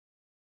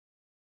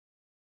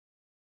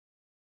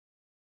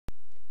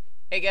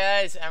Hey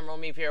guys, admiral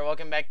meep here.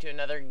 Welcome back to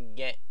another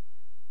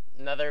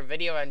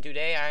video, and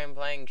today I am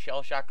playing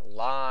ShellShock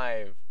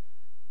live.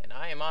 And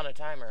I am on a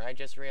timer. I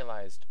just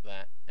realized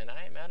that, and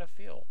I am out of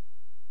fuel.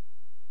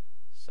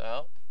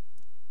 So,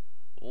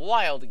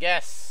 wild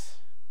guess.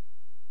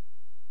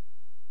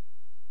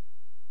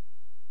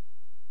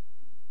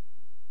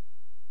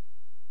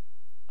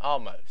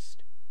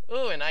 Almost.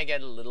 Ooh, and I get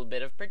a little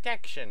bit of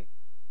protection.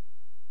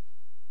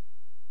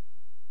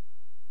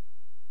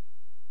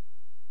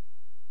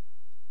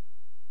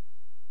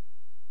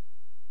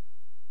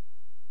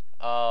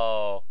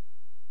 Oh.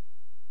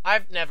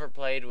 I've never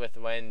played with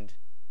wind.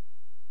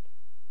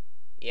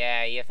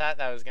 Yeah, you thought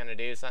that was gonna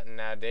do something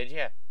now, did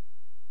you?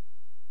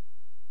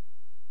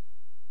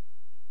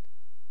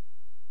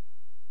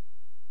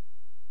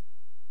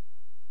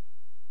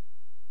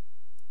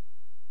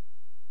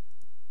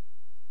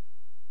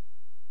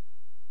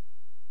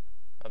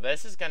 Well,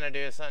 this is gonna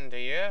do something to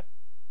you.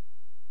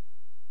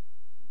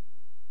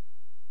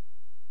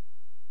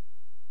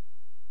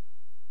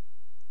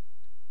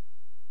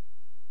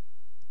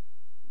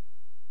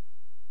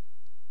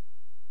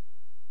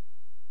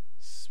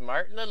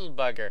 Smart little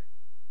bugger.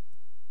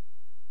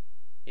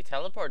 He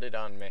teleported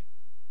on me.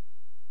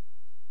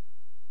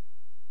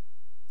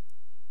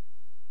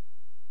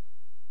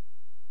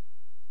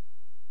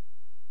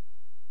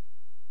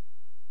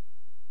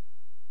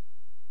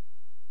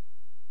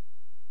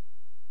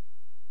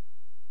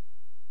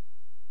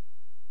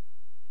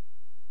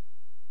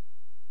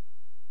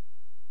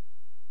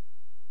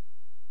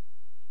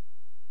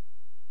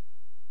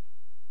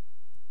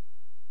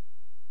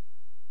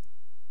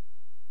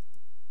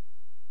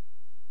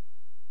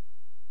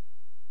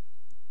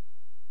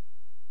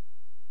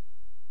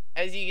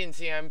 As you can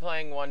see, I'm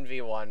playing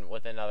 1v1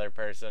 with another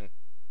person.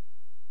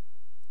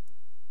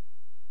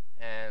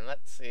 And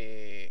let's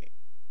see.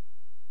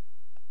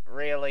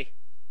 Really?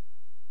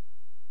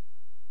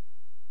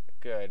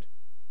 Good.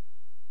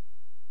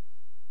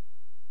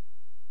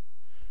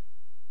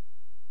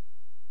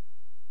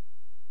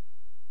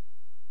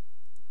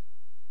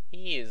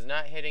 He is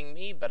not hitting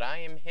me, but I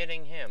am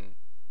hitting him.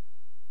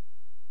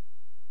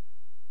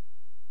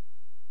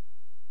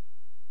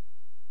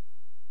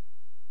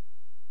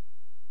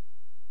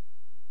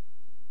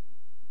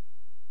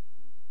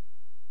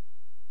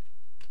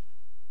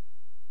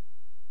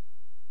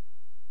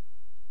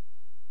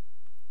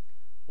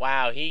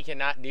 Wow, he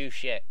cannot do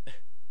shit.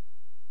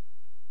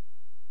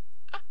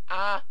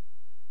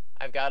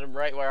 I've got him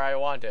right where I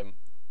want him.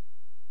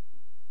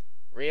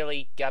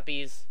 Really,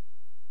 guppies?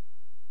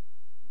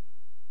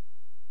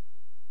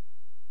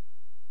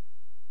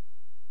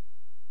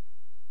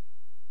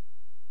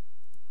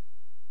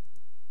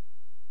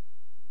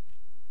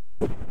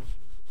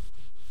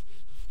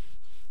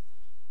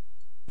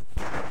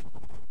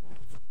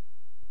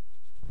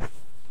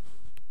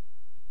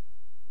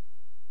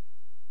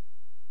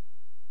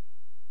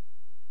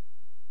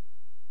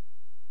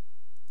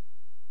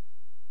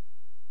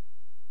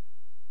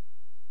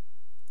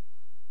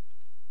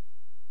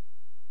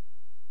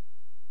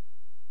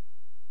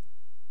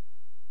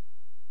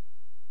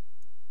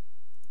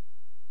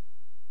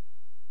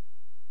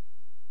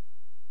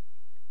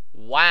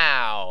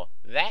 Wow,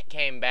 that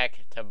came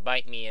back to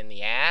bite me in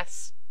the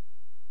ass.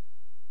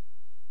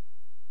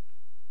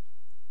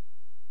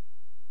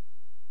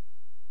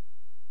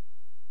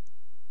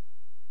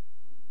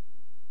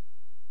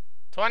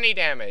 $20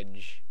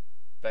 damage,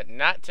 but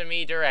not to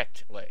me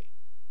directly.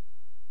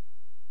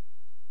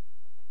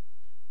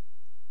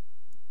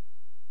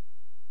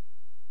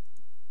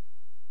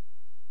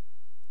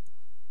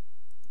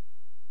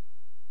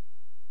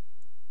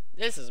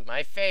 This is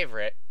my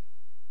favorite.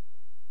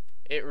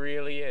 It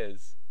really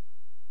is.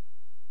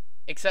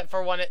 Except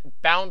for when it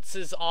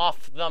bounces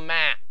off the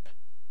map.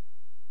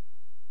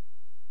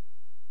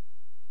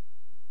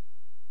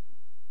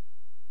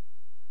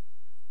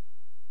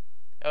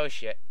 Oh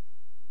shit.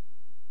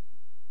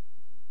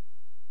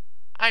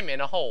 I'm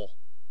in a hole.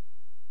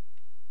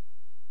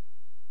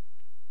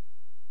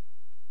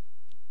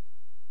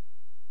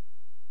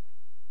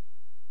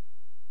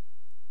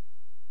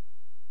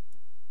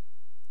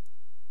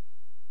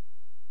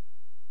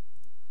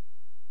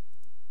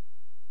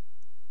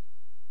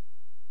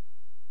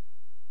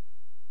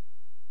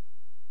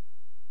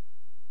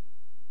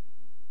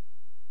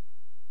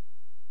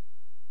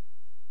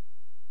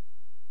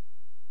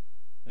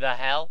 The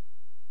hell?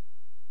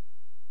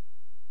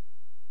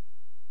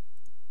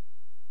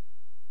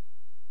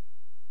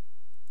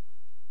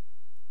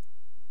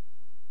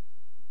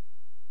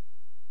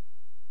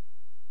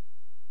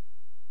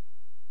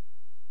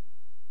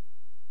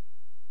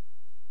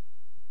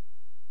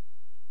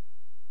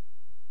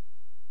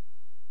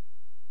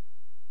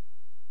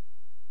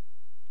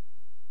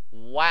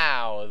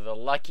 Wow, the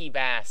lucky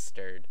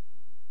bastard.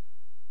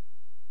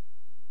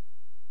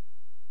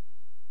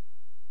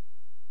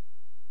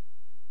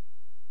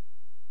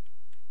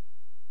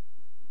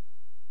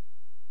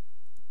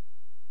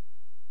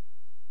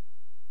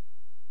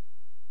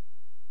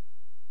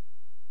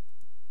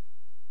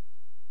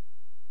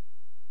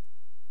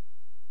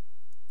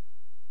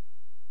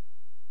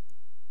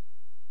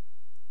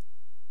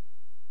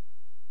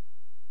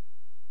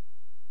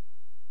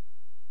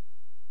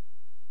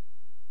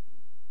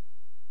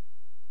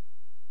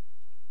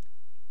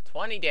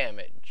 20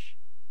 damage.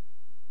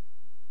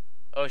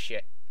 Oh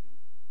shit.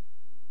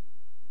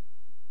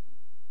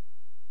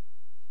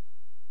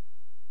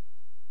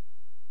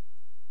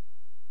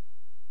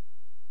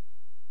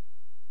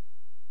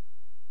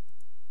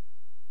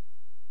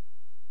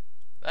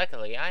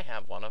 Luckily, I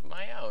have one of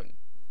my own,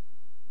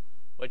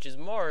 which is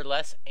more or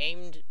less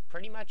aimed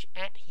pretty much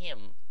at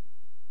him.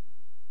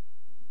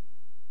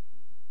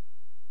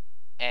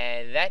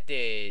 And that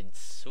did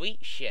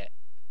sweet shit.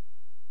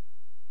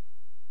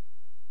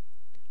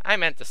 I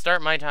meant to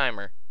start my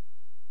timer.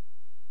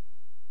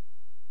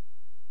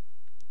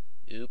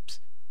 Oops.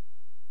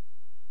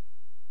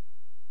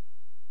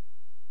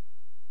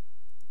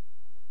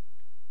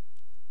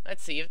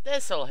 Let's see if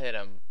this'll hit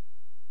him.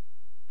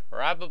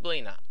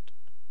 Probably not.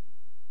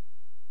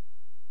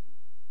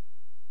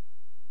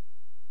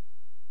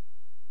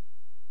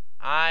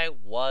 I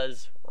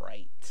was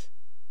right.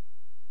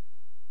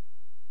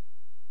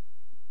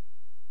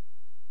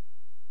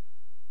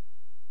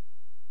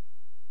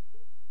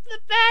 The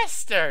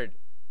bastard!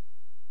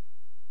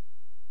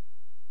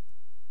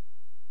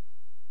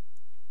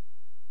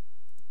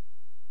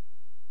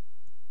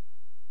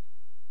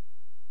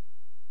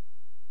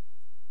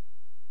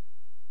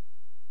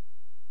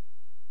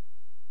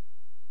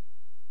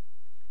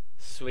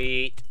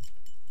 Sweet.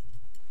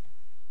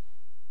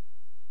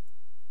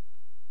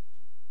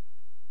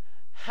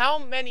 How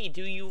many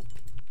do you...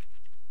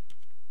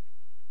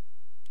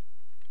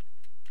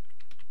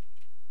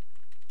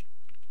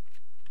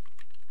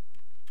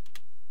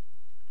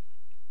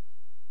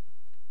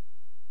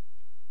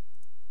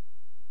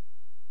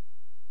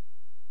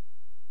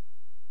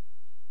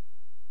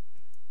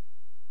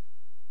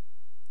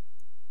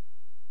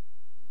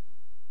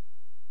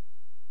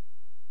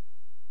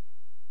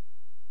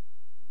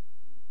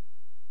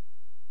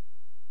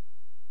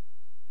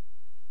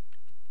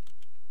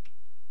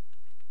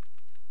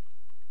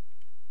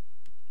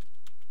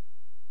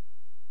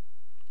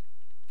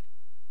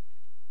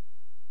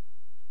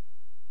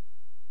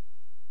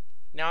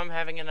 Now I'm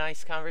having a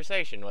nice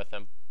conversation with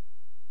him.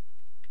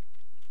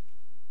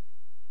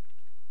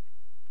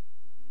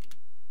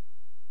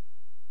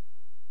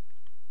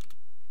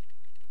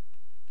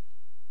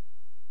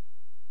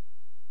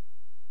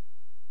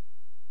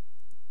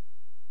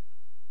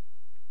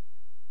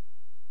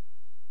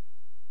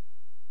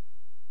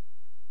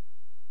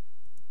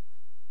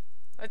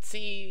 Let's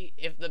see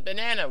if the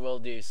banana will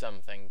do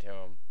something to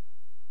him.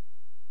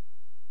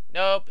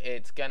 Nope,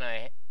 it's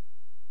gonna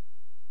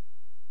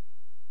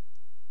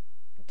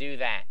do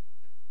that.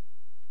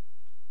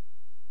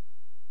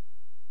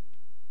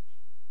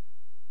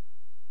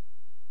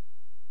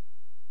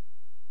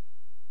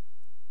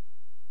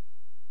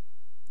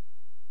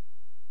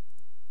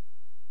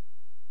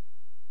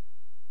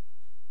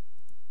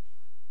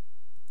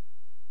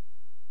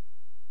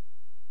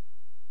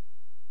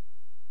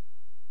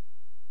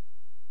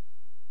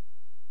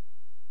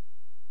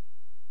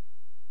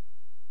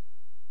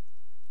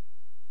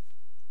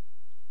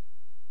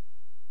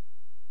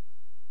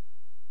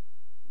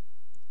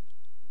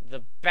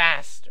 The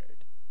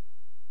bastard.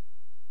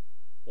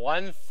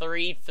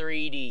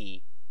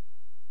 133D.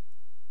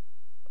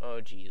 Oh,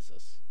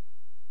 Jesus.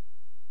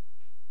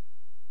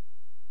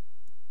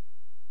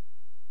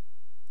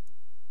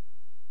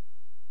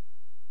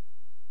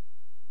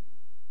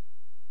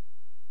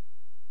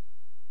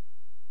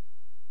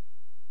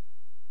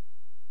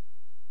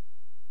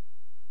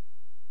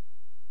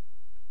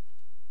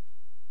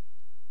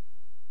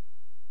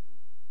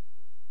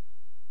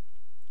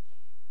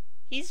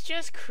 He's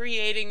just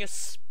creating a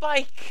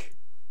spike.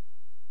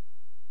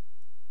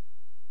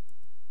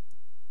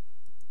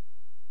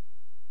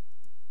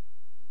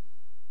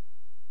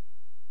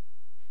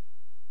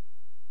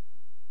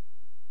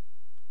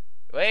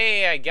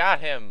 Hey, I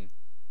got him.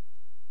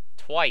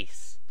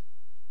 Twice.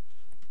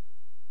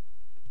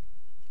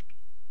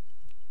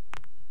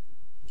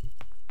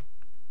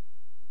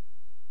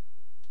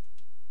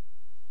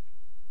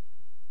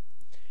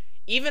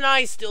 Even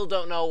I still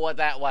don't know what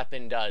that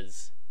weapon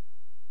does.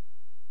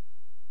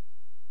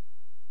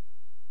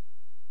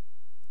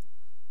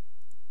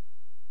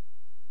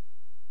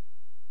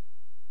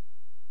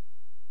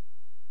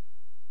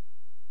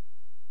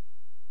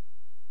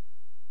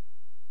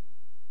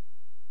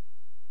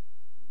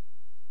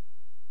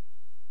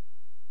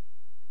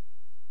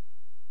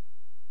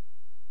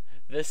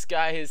 This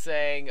guy is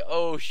saying,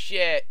 oh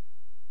shit.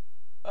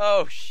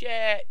 Oh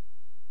shit.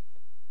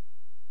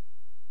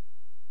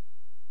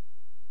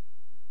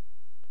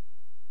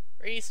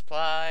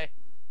 Resupply.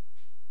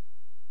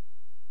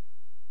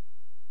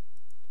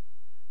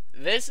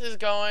 This is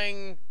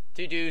going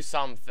to do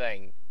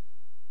something.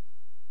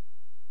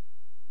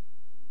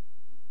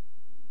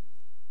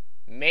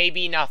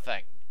 Maybe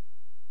nothing.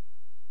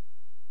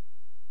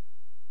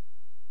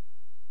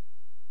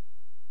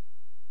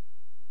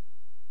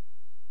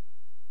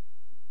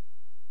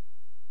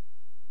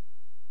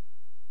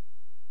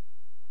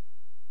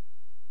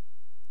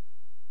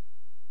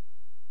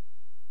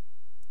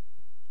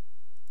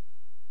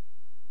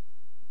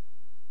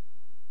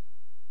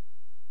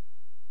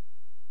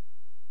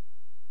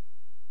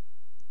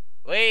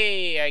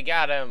 I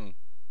got him.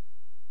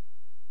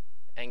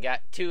 And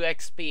got 2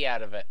 XP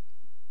out of it.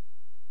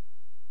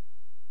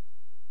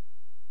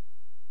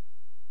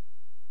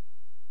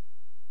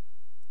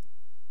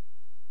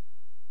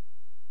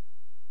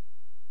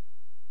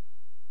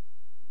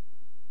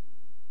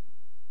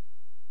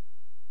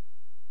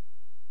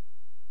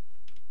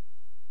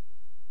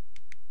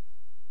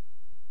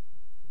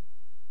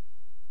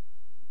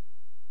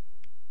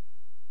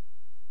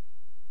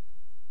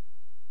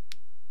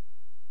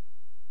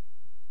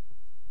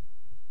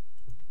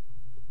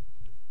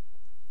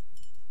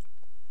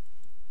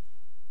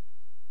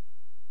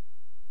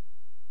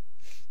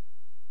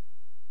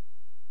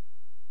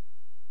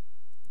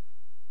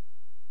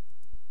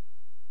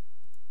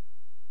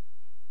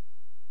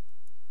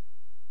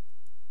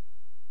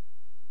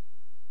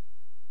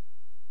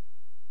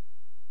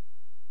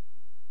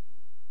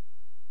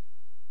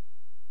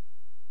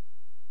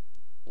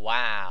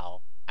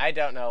 Wow. I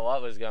don't know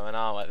what was going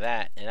on with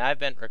that, and I've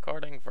been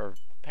recording for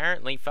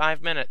apparently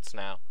 5 minutes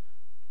now.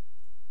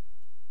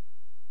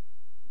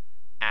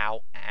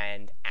 Ow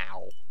and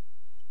ow.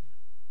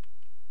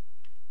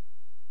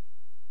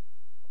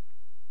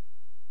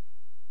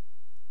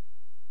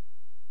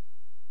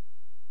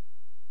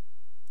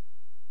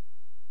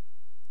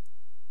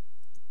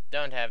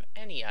 Don't have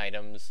any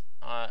items,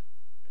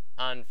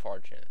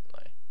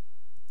 unfortunately.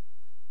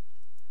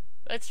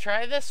 Let's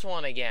try this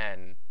one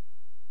again.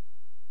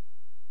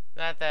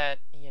 Not that,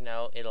 you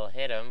know, it'll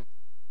hit him.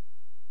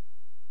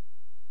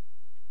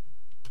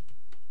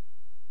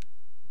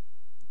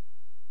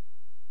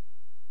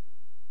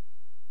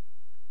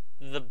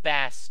 The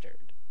bastard.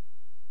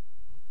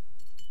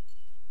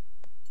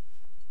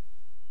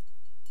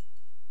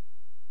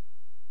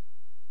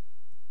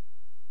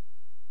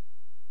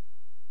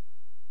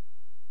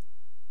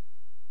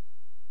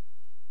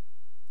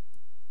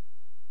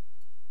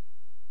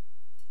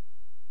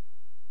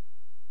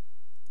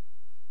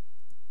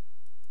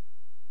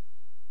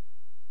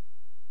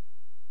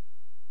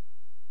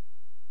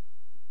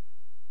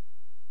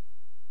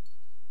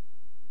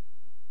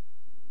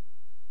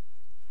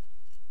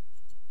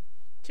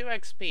 Two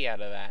XP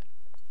out of that.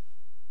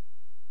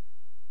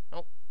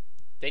 Oh,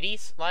 did he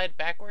slide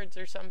backwards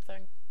or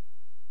something?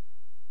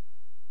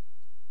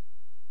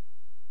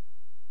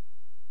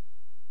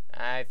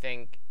 I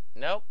think,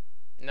 nope.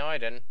 No, I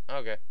didn't.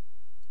 Okay.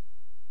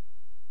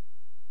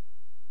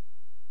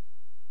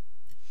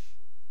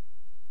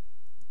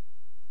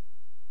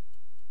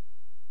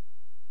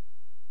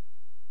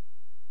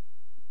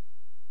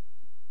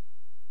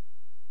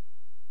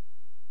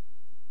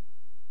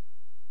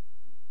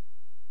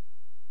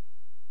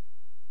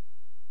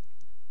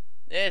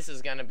 This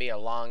is going to be a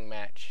long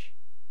match,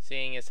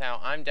 seeing as how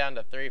I'm down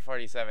to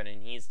 347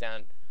 and he's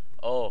down...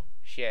 Oh,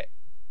 shit.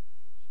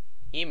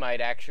 He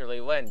might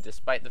actually win,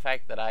 despite the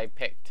fact that I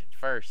picked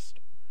first.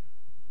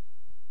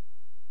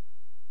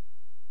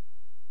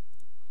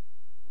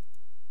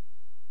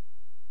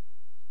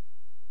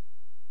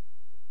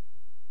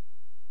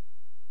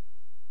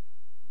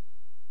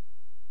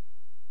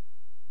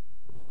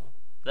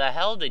 The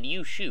hell did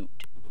you shoot?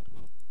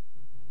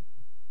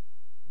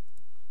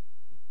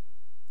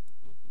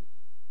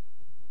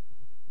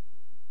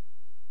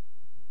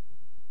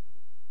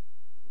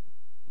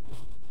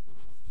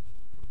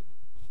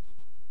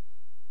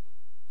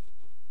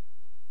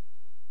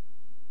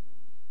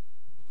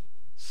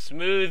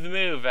 Smooth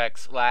move,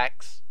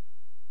 X-Lax.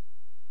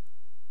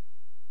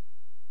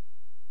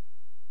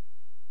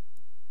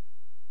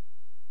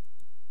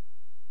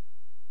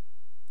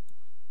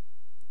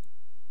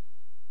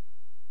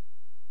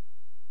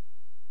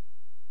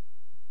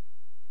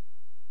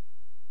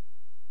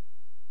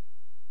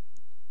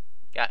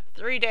 Got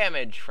 3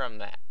 damage from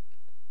that.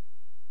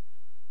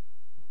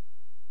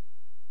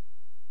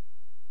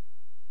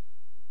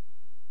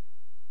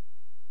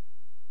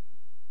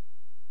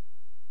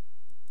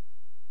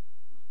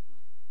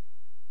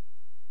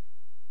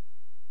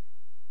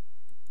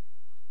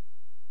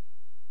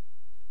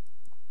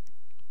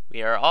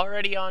 We are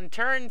already on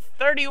turn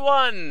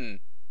 31!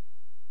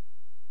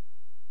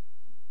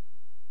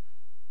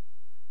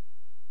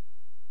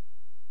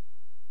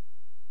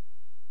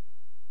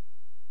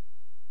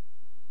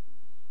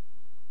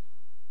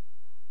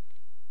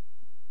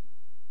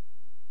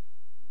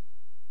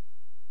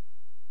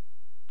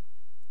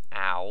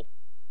 Ow.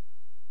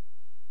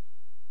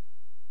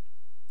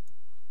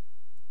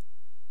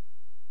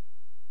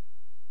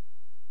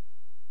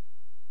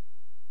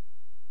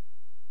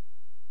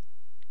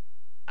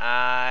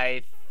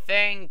 I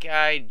think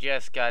I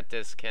just got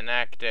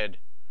disconnected.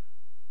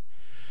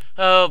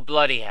 Oh,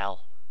 bloody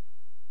hell.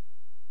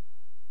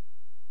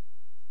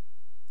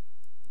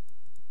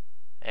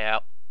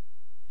 Yep.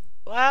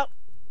 Well.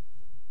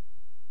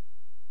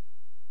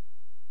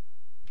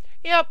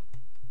 Yep.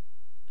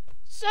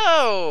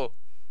 So.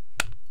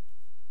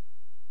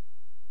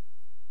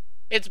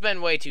 It's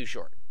been way too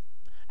short.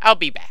 I'll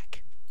be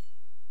back.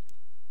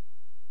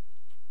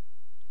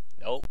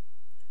 Nope.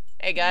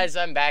 Hey guys,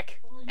 I'm back.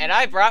 And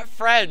I brought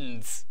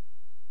friends.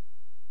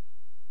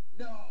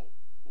 No.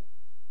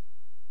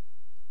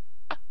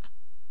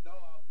 No,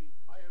 Alfie.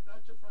 I am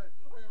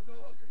I am no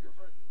longer your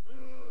friend.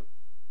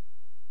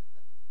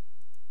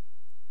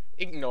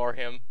 Ignore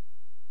him.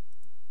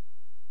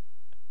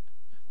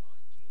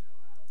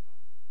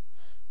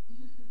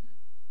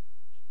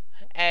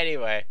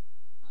 Anyway.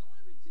 I want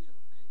to be two.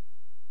 Hey,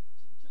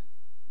 check it.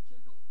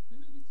 Check it.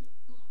 Maybe be two.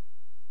 Come on.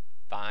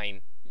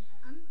 Fine. Yeah.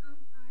 I call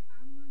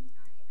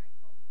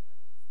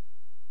morning.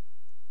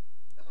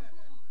 Oh, come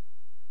on.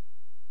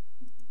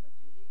 Like,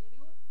 JJ,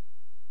 anyone?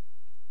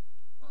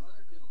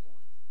 100 hit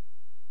points.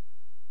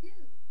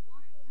 Dude,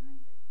 why 100?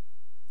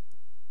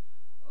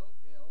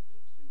 Okay, I'll do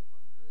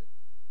 200.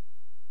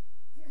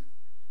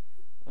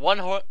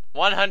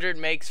 100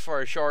 makes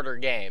for a shorter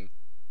game.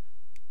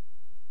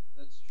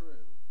 That's true.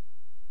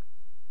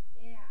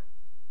 Yeah.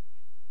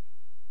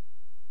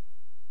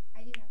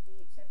 I do have to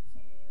eat 7%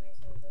 anyway,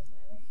 so it doesn't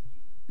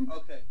matter.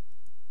 Okay.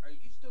 Are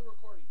you still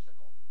recording,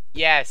 Chickle?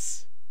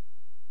 Yes.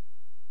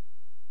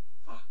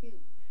 Dude.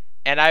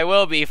 And I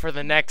will be for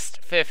the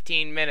next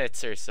 15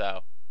 minutes or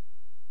so.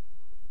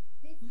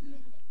 5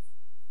 minutes.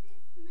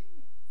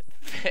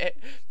 5 minutes.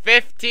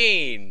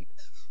 15.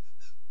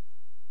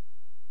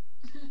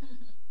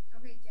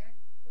 Okay, Jack,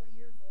 well,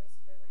 your voice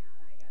is really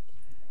loud. I got to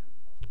turn it down.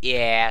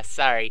 Yeah,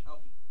 sorry.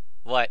 Alfie,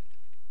 What?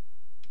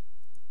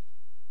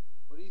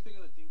 what do you think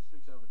of the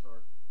TeamSpeak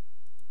avatar?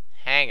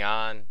 Hang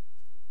on.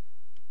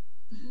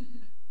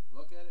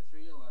 Look at it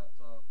through your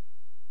laptop.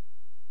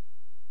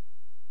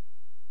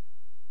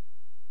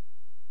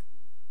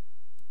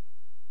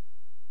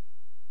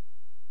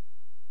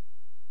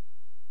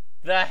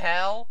 The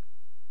hell?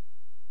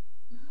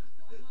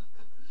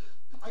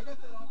 I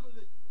got that off of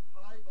the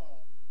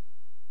highball.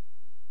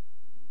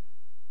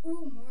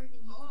 Ooh, Morgan, you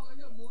Oh, I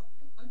got more.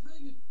 I'm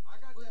trying to. I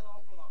got that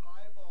off of the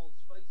highball's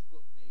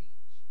Facebook page.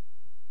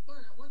 Wait,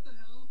 what the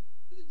hell?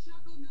 The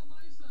chocolate on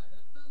my side.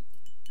 I thought.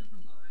 Never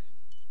mind.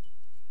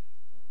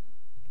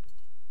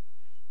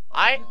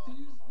 I This is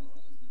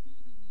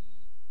confusing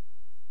me.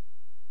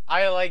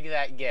 I like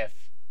that gif.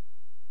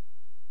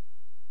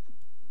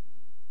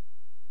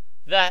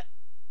 The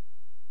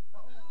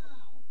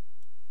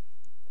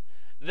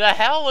Ow!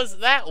 hell was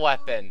that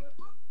weapon?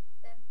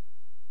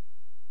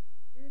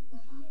 You're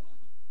loving it?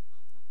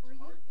 Or you're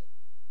loving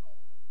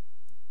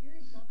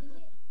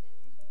it?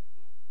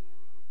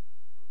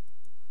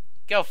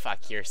 Go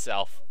fuck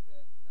yourself.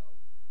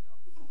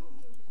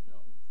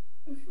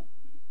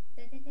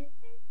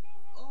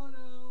 Oh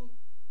no!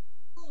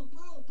 Oh,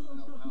 boom, boom,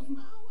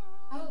 boom.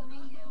 Oh, hey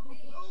now.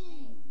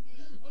 Hey.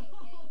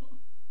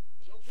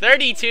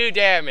 32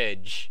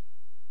 damage.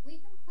 We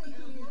can play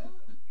here.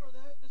 For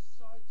that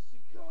decides to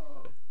go.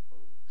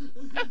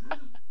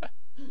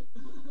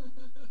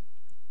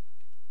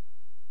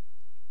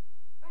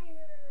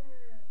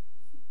 Fire!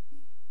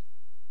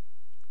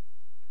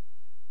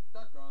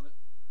 Stuck on it.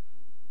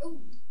 Oh,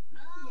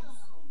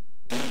 Ow!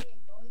 yeah,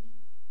 buddy.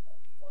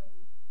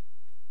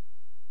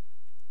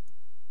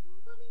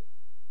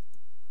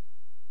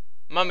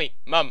 Mummy,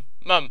 mummy,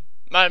 mum,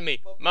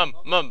 Mommy, Oh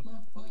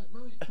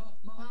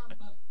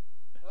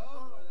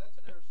boy, that's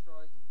an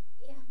airstrike.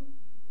 Yeah.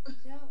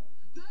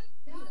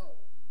 No.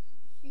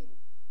 Shoot.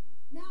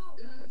 No.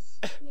 Yes.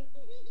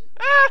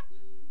 Ah!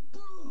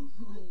 Boom.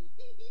 If you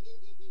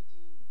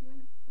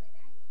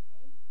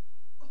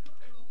want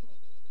to play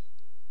that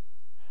game,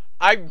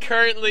 I'm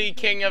currently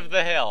king of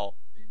the hill.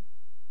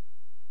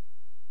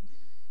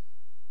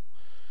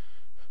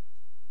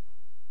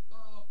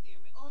 Oh,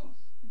 Damn it. oh.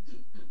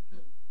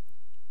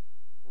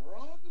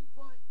 Wrong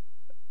button.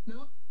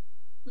 No.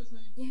 Miss me.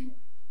 hey.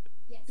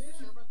 Yes. Damn.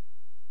 Sure about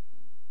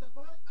the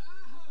button?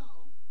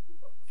 Ow!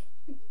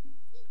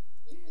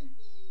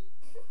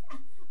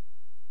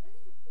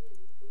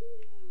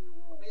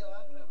 What are you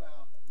laughing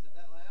about? Is it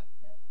that laugh?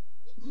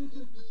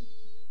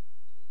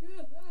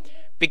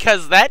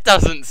 Because that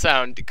doesn't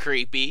sound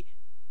creepy.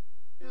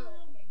 Oh,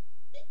 okay.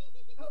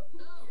 Oh,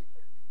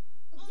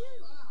 Ow.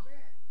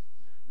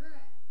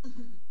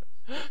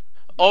 bruh.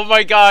 Oh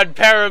my god,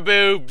 pair of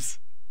boobs.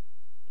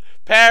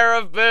 Pair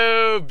of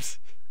boobs.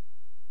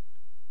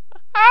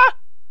 Ah!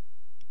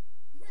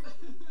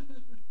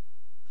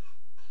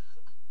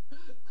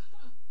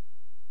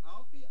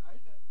 Alfie, I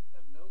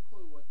have no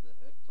clue what the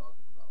heck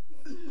talking about.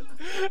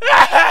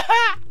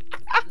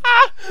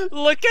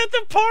 Look at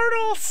the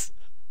portals.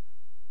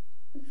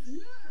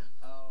 Yeah.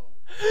 Oh.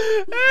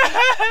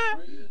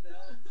 Are you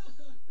that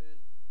stupid?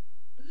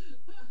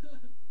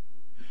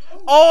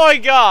 Oh my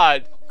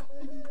god.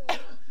 Buddy.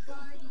 I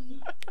got you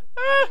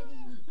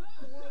in the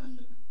portal.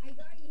 I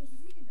got you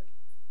through the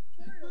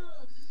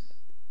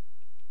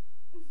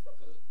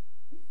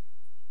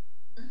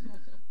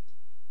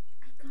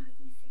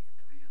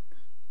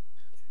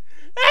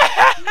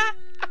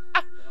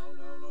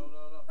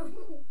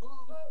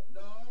portal.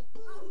 No.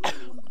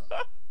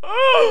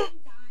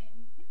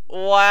 Time.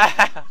 Wow. I'm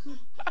not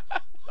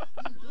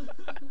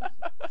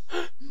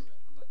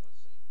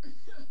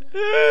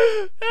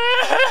gonna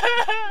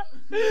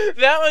sing.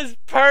 That was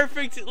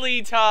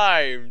perfectly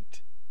timed.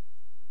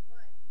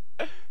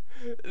 What?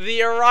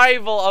 The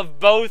arrival of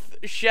both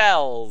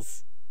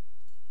shells.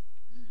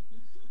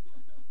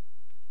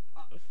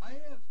 I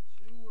have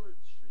 2 word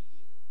trees.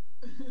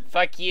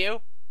 Fuck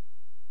you.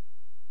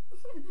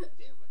 Damn it.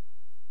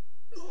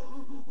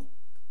 Well,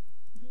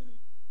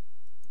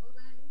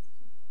 that is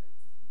 2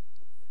 words.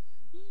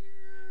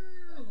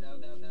 No.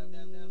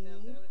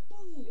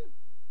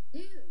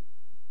 Dude.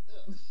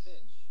 Ugh,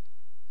 fish.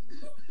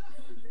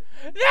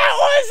 That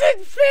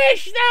wasn't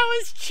fish! That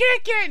was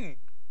chicken!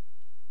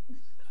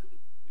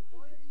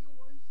 Why are you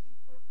wasting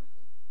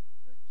perfectly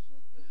good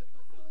chicken?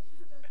 Unless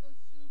it's at the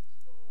soup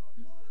store.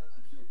 What?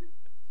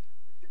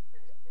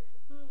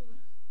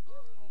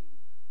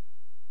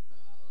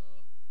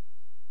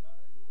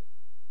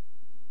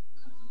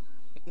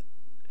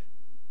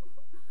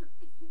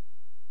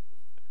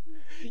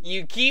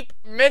 You keep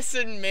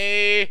missing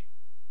me.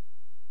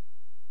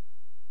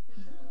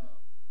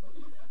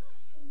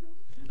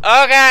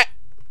 Okay.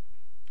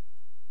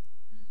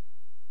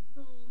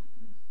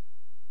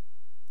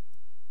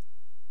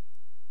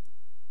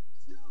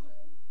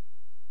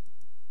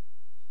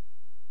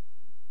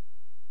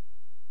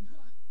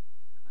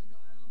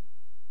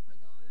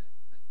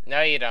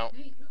 No, you don't.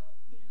 Hey, no,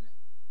 damn it.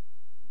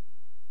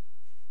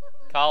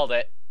 Called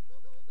it.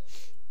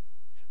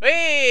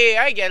 Hey,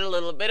 I get a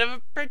little bit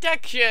of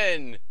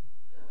protection.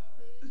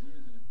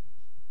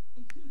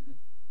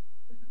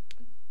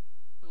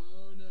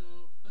 Oh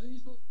no. I think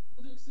he's supposed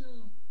to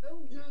assume.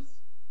 Oh. Yes.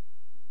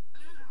 Ow.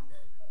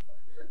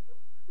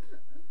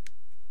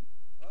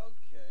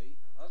 Okay,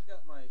 I've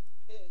got my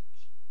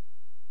pitch.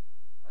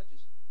 I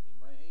just need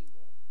my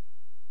angle.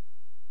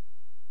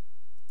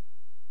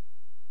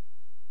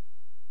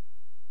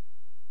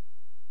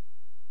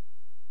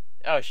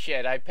 Oh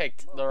shit, I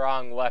picked the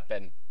wrong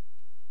weapon.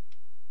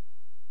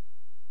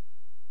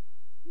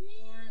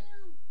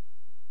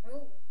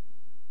 Oh.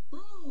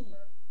 Boom.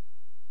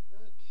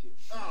 Okay.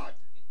 Ah,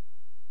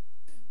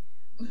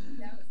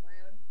 That was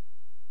loud.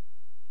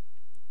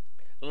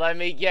 Let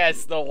me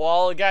guess, the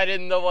wall got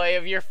in the way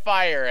of your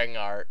firing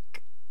arc.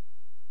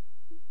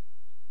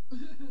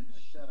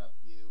 shut up,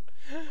 you.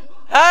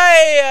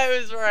 Hey, I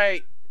was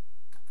right.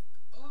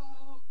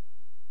 Oh.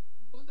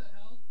 What the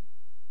hell?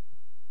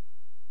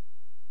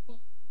 What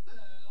the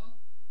hell?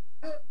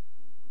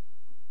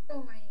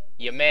 Oh, my.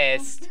 You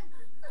missed.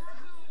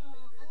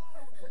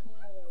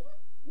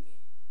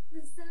 The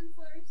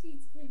sunflower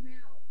seeds came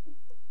out. You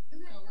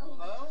got Oh,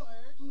 Oh,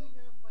 I actually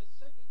have my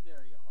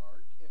secondary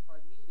arc if I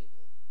needed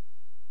it.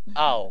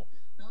 Oh.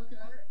 Okay.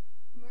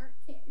 Mark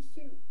can't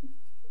shoot.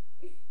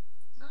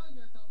 I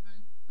got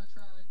something. I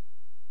try.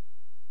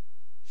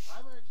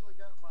 I've actually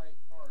got my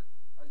arc.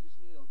 I just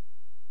need a.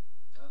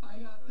 I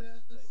I'm not got gonna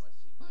this. say my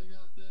secret. I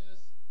got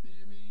this.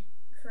 Maybe.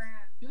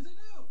 Crap. Yes, I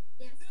do.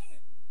 Yes. Dang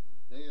it.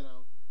 No, you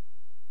don't.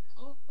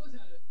 Almost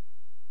had it.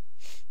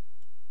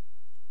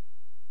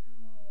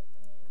 Oh,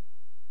 man.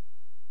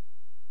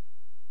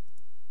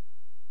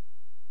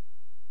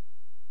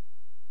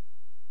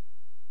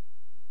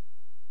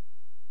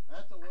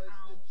 That's a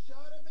wasted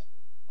shot of it.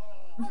 Oh.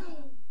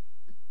 Oh.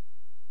 Just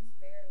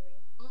barely.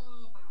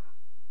 Uh-oh. Ah.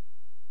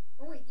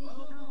 Oh, wait, did you?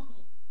 Oh.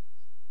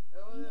 It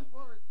would have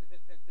worked if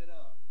it picked it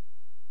up.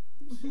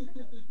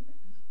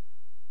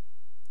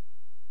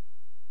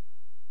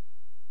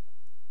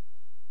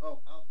 Oh,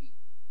 Alfie.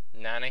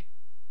 Nani?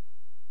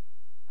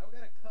 I've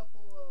got a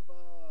couple of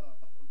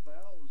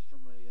valves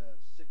from a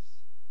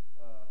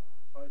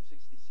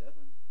 567.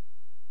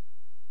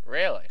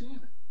 Really? Damn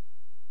it.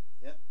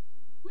 Yep.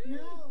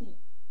 No.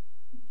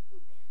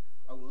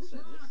 I will say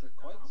this: they're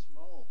quite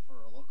small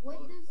for a What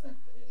locomotive does that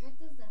big.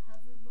 the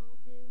hover ball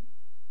do?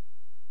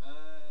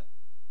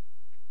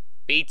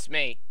 Beats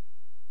me.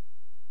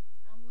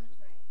 I'm gonna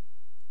try it.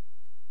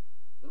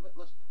 A little bit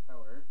less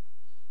power.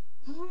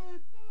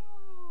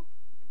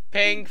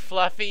 Pink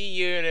fluffy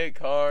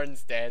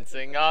unicorns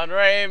dancing on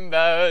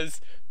rainbows.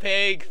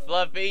 Pink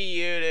fluffy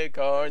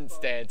unicorns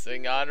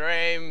dancing on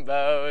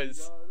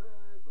rainbows. Oh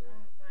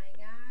my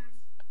gosh.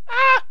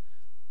 Ah!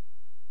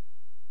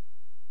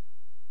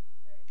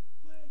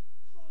 Pink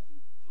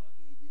fluffy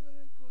fucking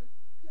unicorns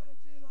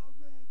dancing on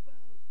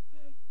rainbows.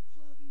 Pink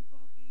fluffy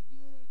fucking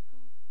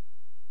unicorns.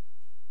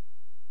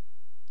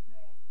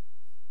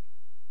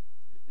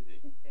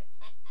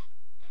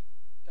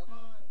 Come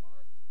on,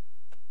 Mark.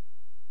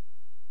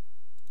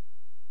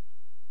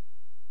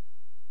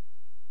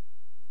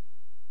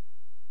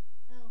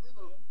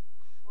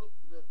 Oh,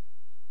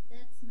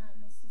 that's not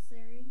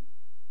necessary.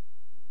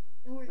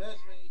 Or Miss that.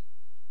 me.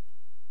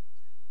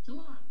 Come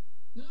on.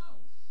 No.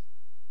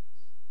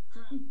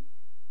 Crap.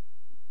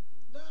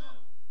 No.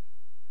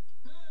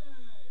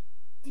 Hey.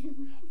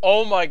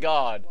 Oh my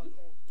god. Blood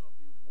hole's gonna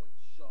be one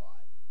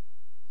shot.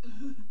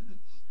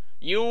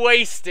 You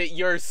waste it,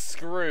 you're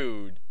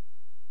screwed.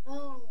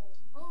 Oh.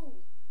 Uh-oh.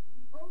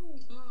 Oh, how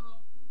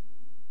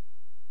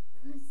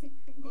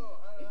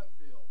did that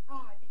feel?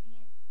 Oh, dang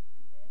it.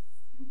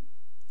 I missed.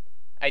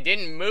 I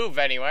didn't move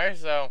anywhere,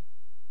 so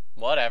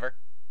whatever.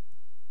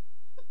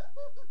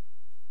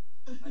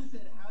 I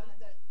said, how did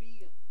that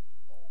feel?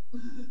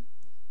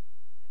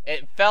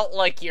 It felt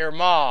like your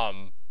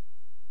mom.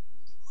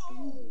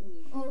 Oh.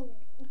 Oh.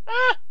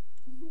 Ah!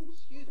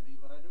 Excuse me,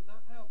 but I do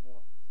not have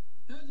one.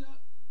 Heads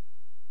up.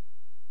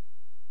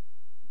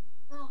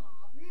 Oh.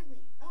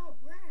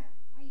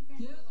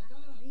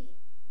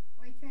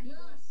 trying to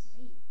go Yes.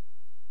 after me.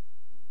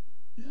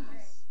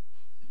 Yes.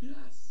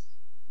 Yes.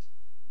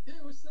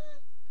 Yeah, we're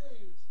saved.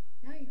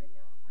 No, you're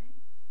not.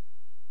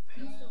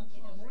 I'm still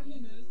getting over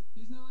Morgan you. is.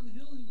 He's not on the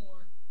hill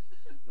anymore.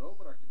 No,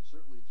 but I can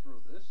certainly throw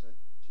this at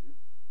you.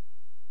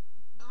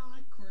 Ah,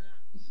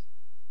 crap.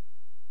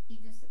 He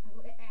just asked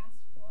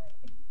for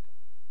it.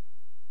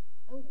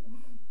 Oh.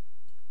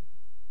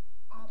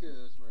 Okay,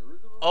 that's my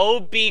original. Oh,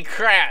 be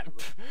crap.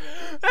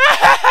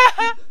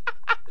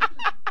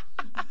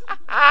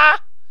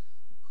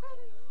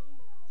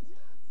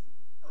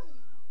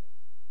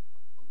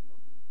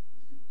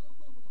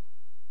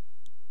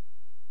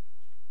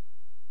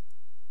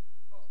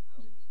 Oh,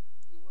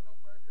 you want a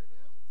burger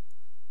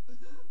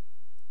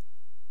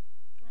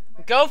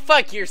now? Go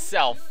fuck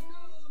yourself.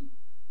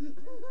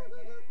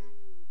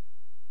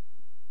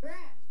 Brad.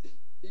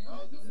 Damn it.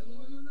 Oh, No.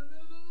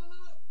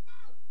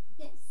 Yes.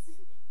 Yes.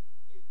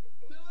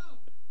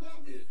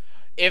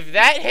 If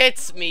that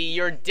hits me,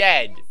 you're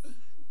dead.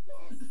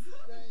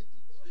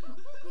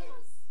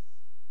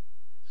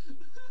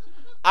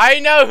 I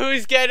know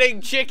who's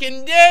getting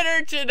chicken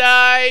dinner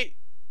tonight.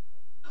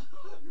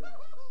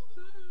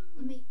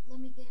 Let me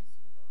guess,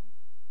 Mom.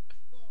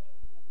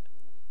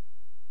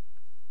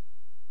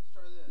 Let's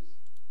try this.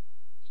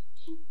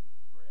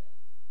 Bread.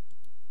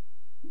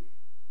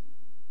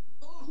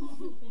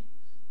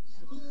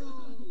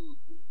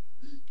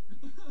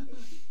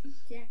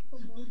 Jack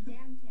from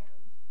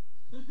downtown.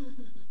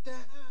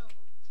 Downtown.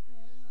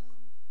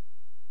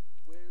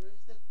 Where is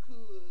the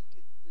cook?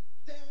 It's the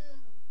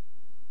down.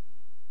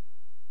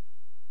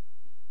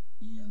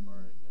 That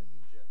bar ain't gonna do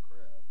jack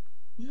crap.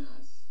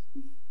 Yes.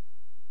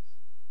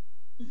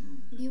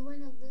 You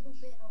want a little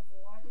bit of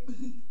water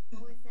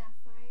with that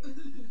fire? Because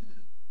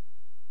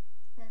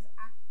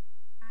I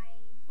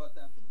But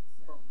that think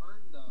so.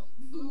 burned them.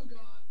 Oh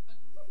god.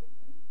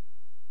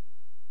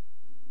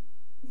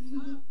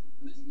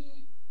 Miss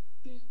me.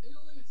 Damn, it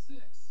only got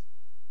 6.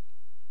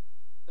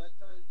 That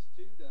times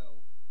 2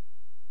 though.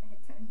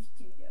 At times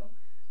two, though.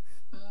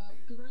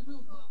 Go right for a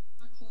black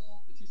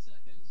hole for 2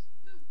 seconds.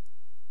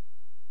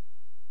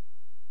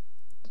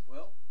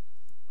 Well,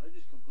 I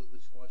just completely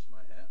squashed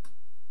my hat.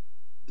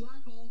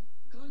 Black hole.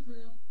 Coming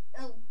through.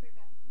 Oh,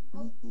 forgot.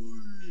 Oh,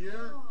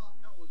 Yeah,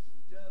 that was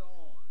dead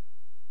on.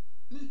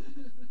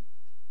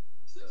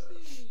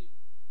 60.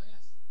 I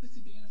got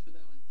 60 damage for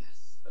that one.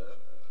 Yes.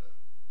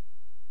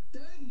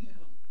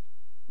 Damn.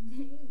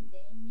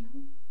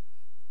 Daniel.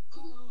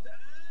 Uh-oh.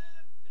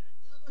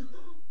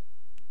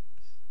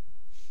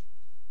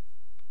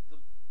 The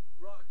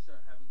rocks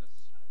are having a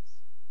size.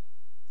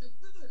 It's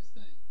this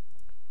thing.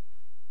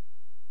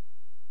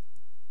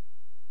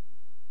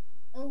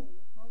 Oh,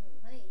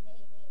 hey now.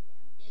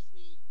 It's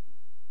me.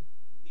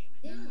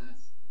 Damn it.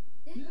 Yes.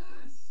 Daniel.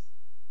 Yes.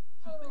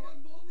 I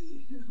got both of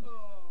you.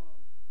 Oh.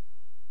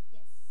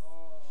 Yes.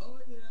 Oh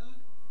yeah.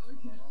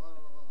 Okay.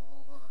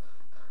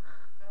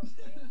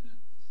 Okay.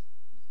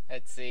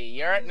 Let's see.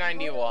 You're at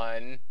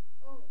 91.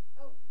 Oh,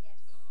 yes.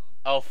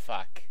 Oh,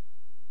 fuck.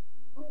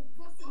 Oh,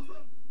 plus the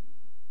drop.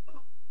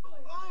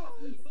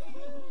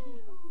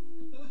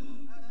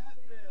 How'd that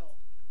feel?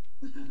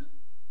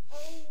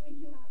 Oh, when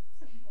you have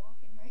some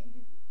blocking right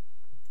here.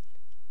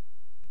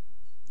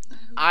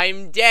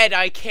 I'm dead.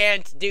 I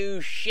can't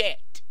do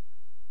shit.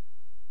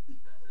 How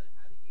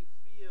do you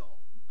feel?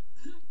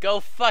 Go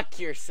fuck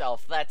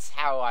yourself. That's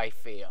how I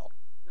feel.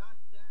 Not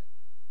that.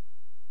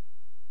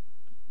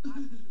 Not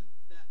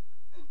that.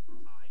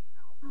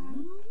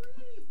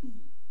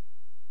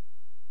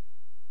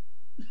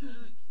 Okay.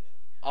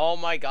 Oh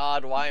my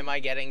god, why am I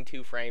getting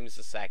 2 frames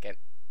a second?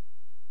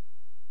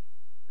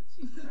 Let's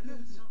see. I got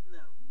something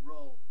that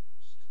rolls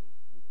towards.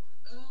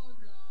 Oh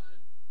god.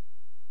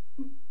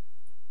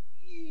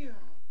 Yeah.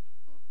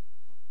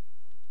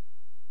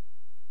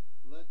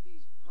 Let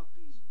these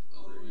puppies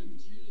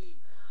breathe. OMG.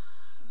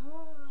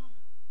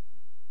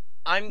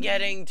 I'm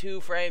getting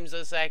 2 frames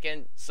a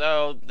second,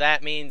 so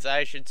that means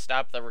I should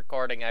stop the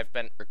recording. I've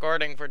been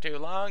recording for too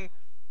long.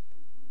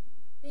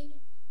 Dang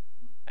it.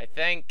 I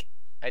think.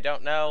 I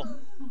don't know.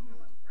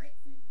 Right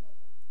through the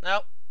bubble.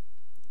 Nope.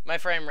 My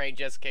frame rate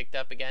just kicked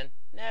up again.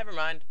 Never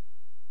mind.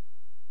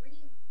 Where do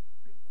you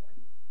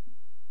record?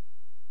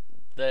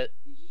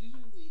 He's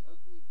using the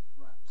ugly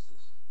frap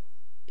system.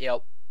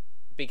 Yep.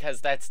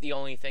 Because that's the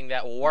only thing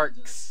that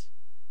works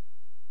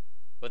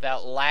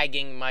without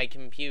lagging my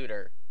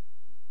computer.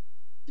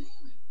 Damn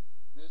it.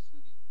 This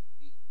would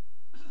be.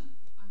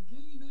 I'm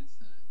getting you next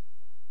time.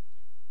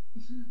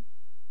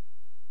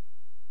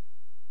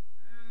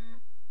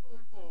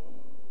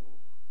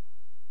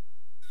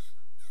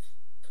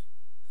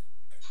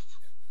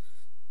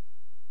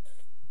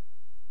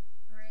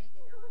 Ready to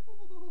get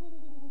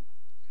on.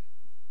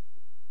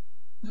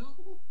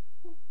 Nope.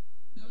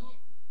 Nope.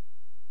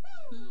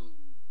 No.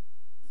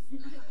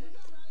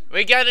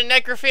 We got a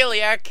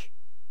necrophiliac.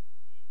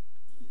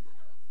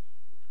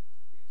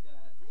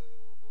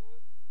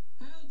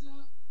 Heads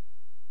up.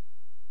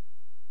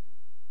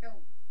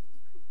 Oh.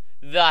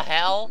 The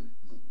hell?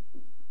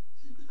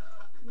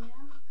 Yeah.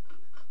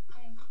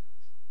 Hey.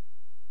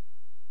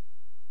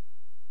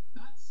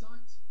 That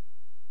sucked.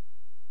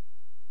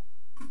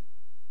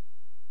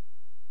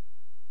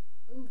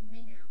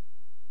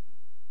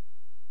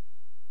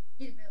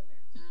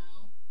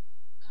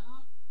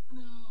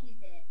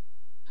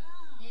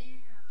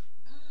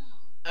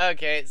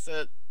 Okay,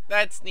 so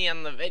that's the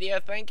end of the video.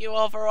 Thank you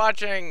all for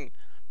watching.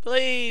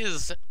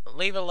 Please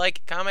leave a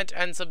like, comment,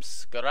 and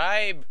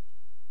subscribe.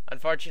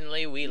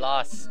 Unfortunately, we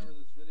lost. Whenever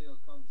this video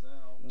comes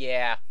out.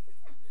 Yeah.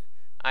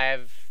 I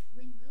have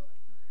When will it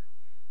come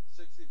out?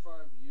 65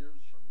 years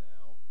from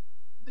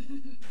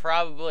now.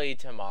 probably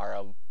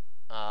tomorrow.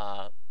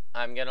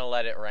 I'm gonna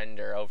let it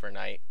render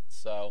overnight,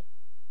 so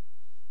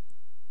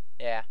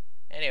yeah.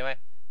 Anyway,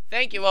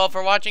 thank you all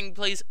for watching.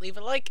 Please leave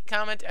a like,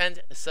 comment,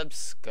 and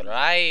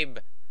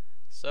subscribe.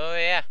 So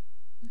yeah.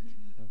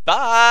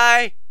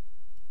 Bye!